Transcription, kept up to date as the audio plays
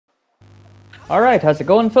Alright, how's it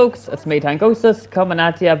going folks? It's me, Tangosis, coming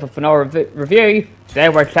at you with another review. Today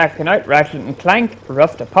we're checking out Ratchet and Clank,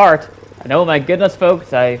 Rift Apart. And oh my goodness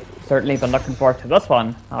folks, I've certainly been looking forward to this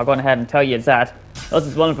one. I'll go ahead and tell you that. This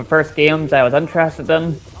is one of the first games I was interested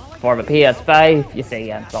in for my PS5. You see,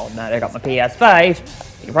 well now I got my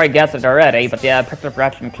PS5. You can probably guess it already, but yeah, I picked up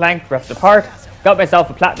Ratchet and Clank, Rift Apart. Got myself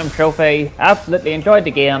a platinum trophy, absolutely enjoyed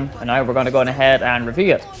the game, and now we're going to go ahead and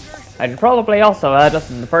review it. I should probably also add, this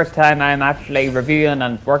is the first time I'm actually reviewing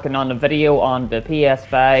and working on a video on the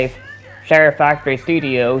PS5 Share Factory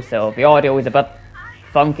Studio, so if the audio is a bit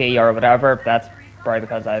funky or whatever, that's probably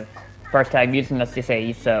because I've first time using this, you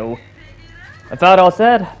see. So with that all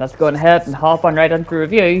said, let's go ahead and hop on right into the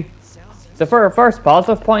review. So for our first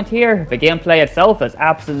positive point here, the gameplay itself is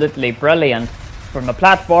absolutely brilliant. From the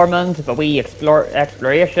platforming to the wee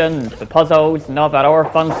exploration, the puzzles and all that other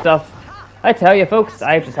fun stuff. I tell you folks,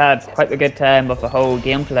 I've just had quite a good time with the whole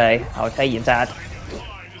gameplay, I'll tell you that.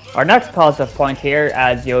 Our next positive point here,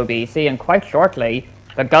 as you'll be seeing quite shortly,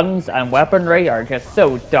 the guns and weaponry are just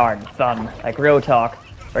so darn fun, like real talk.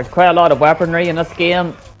 There's quite a lot of weaponry in this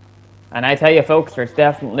game, and I tell you folks, there's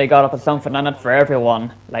definitely got up something in it for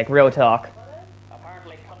everyone, like real talk.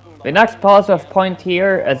 The next positive point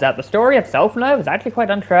here is that the story itself now is actually quite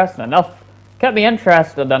interesting enough. Kept me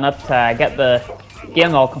interested in it to get the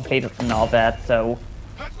game all completed and all that, so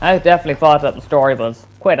I definitely thought that the story was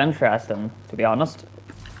quite interesting, to be honest.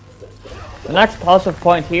 The next positive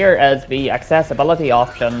point here is the accessibility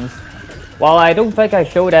options. While I don't think I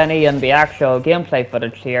showed any in the actual gameplay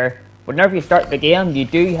footage here, whenever you start the game you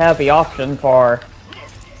do have the option for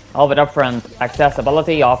all the different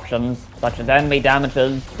accessibility options, such as enemy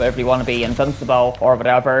damages, whether you want to be invincible or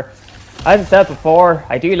whatever. As I said before,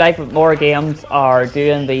 I do like that more games are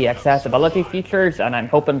doing the accessibility features, and I'm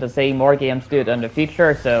hoping to see more games do it in the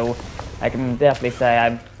future, so I can definitely say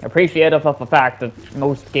I'm appreciative of the fact that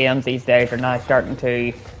most games these days are now starting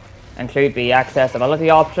to include the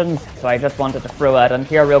accessibility options, so I just wanted to throw that in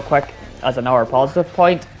here real quick as another positive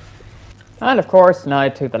point. And of course, now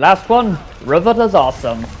to the last one, Rivet is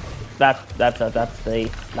awesome. That's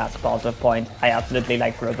the last positive point. I absolutely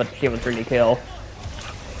like Rivet, she was really cool.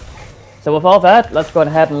 So with all that, let's go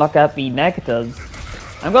ahead and look at the negatives.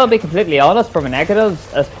 I'm going to be completely honest, for the negatives,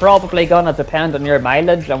 it's probably going to depend on your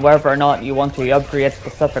mileage and whether or not you want to upgrade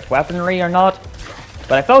specific weaponry or not.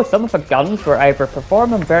 But I felt some of the guns were either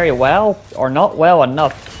performing very well or not well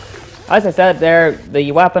enough. As I said there,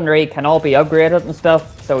 the weaponry can all be upgraded and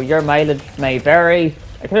stuff, so your mileage may vary.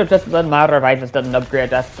 It could have just been a matter if I just didn't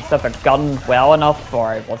upgrade that specific gun well enough,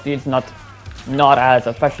 or it was using it not as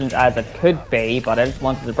efficient as it could be, but I just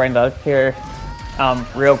wanted to bring that up here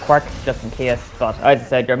real quick, just in case. But as I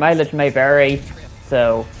said, your mileage may vary,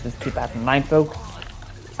 so just keep that in mind folks.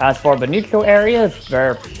 As for the neutral areas,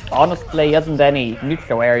 there honestly isn't any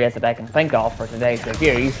neutral areas that I can think of for today's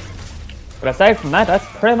review. But aside from that, that's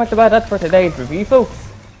pretty much about it for today's review folks.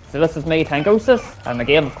 So this is me, Tangosis, and the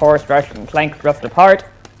game of course, Ratchet and Clank Rift Apart.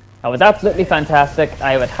 It was absolutely fantastic.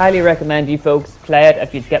 I would highly recommend you folks play it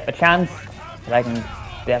if you get the chance. But I can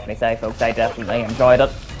definitely say folks, I definitely enjoyed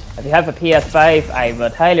it. If you have a PS5, I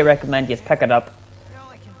would highly recommend you pick it up.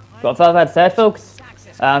 But with all that said folks,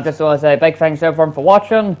 just want to say big thanks to everyone for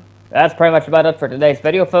watching. That's pretty much about it for today's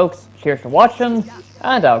video folks. Cheers for watching,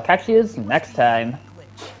 and I'll catch you next time.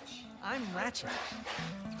 I'm Ratchet.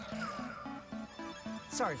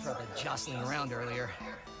 Sorry for all the jostling around earlier.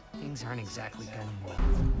 Things aren't exactly going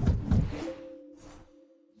well.